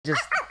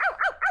Just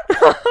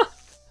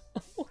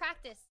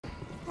practice.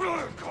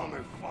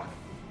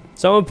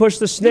 Someone push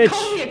the snitch.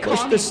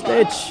 Push the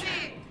snitch.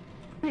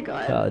 Oh my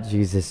God. Oh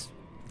Jesus,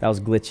 that was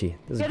glitchy.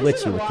 This was Yeah,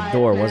 glitchy with the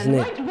door, wasn't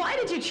it? Why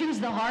did you choose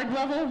the hard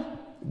level?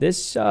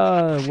 This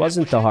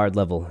wasn't the hard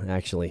level,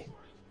 actually.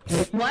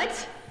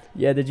 What?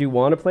 Yeah, did you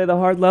want to play the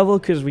hard level?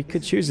 Because we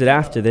could choose it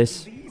after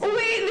this. Wait,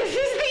 this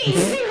is the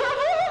easy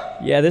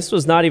level? Yeah, this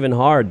was not even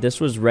hard. This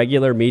was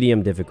regular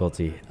medium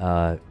difficulty.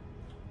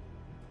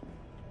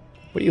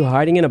 What are you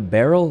hiding in a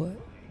barrel?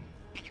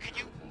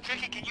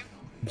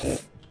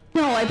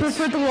 No, I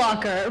prefer the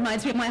locker. It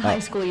reminds me of my high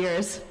school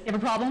years. You have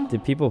a problem?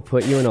 Did people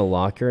put you in a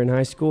locker in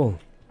high school?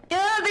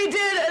 Yeah, they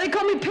did. They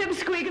called me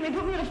Pipsqueak and they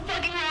put me in a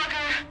fucking locker.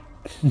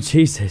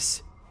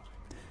 Jesus.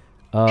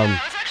 Yeah, it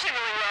was actually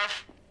really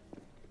rough.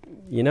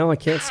 You know, I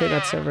can't say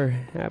that's ever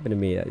happened to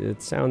me.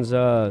 It sounds,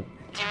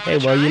 hey,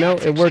 well, you know,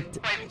 it worked.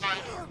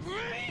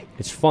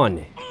 It's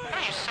fun.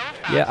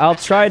 Yeah, I'll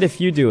try it if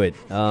you do it.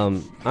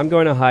 I'm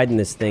going to hide in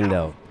this thing,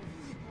 though.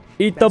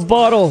 Eat the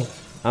bottle!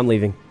 I'm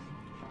leaving.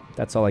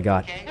 That's all I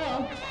got.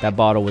 That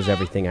bottle was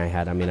everything I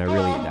had. I mean,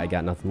 I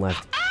got nothing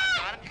left.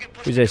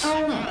 Who's this?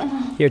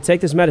 Here,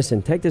 take this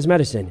medicine. Take this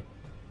medicine.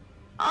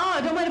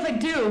 Oh, don't mind if I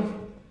do.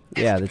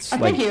 Yeah, that's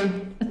like... Thank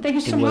you. Thank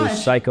you so it was much.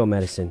 psycho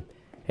medicine.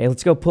 Hey,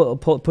 let's go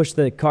push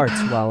the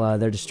carts while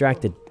they're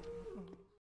distracted.